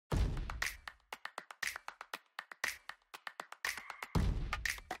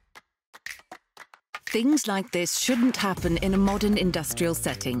Things like this shouldn't happen in a modern industrial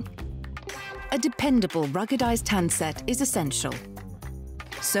setting. A dependable, ruggedized handset is essential.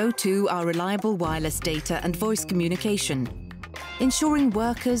 So too are reliable wireless data and voice communication, ensuring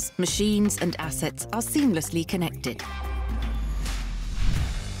workers, machines and assets are seamlessly connected.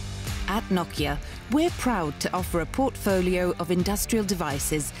 At Nokia, we're proud to offer a portfolio of industrial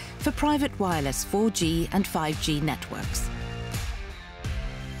devices for private wireless 4G and 5G networks.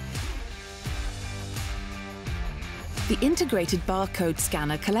 The integrated barcode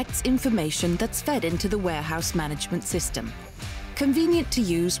scanner collects information that's fed into the warehouse management system, convenient to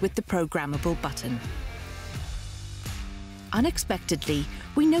use with the programmable button. Unexpectedly,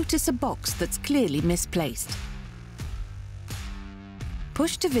 we notice a box that's clearly misplaced.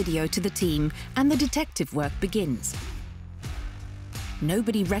 Push to video to the team and the detective work begins.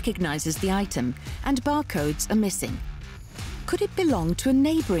 Nobody recognizes the item and barcodes are missing. Could it belong to a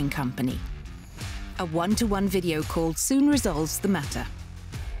neighboring company? A one-to-one video call soon resolves the matter.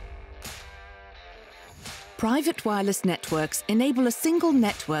 Private wireless networks enable a single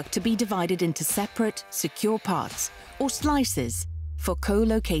network to be divided into separate, secure parts, or slices, for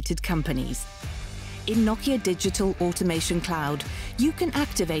co-located companies. In Nokia Digital Automation Cloud, you can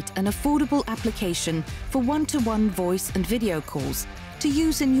activate an affordable application for one-to-one voice and video calls to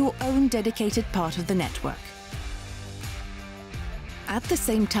use in your own dedicated part of the network. At the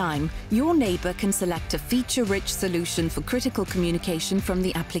same time, your neighbor can select a feature-rich solution for critical communication from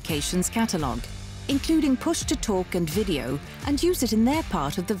the application's catalog, including push-to-talk and video, and use it in their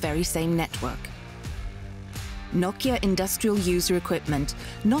part of the very same network. Nokia Industrial User Equipment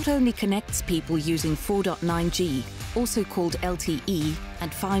not only connects people using 4.9G, also called LTE,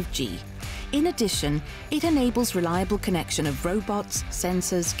 and 5G. In addition, it enables reliable connection of robots,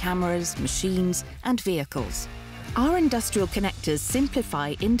 sensors, cameras, machines, and vehicles. Our industrial connectors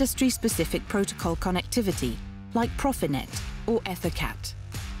simplify industry-specific protocol connectivity, like Profinet or EtherCAT.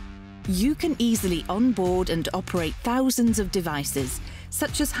 You can easily onboard and operate thousands of devices,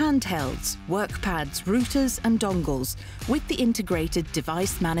 such as handhelds, workpads, routers and dongles, with the integrated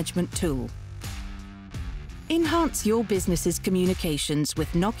device management tool. Enhance your business's communications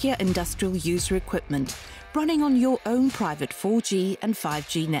with Nokia Industrial User Equipment, running on your own private 4G and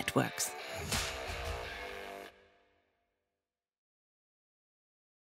 5G networks.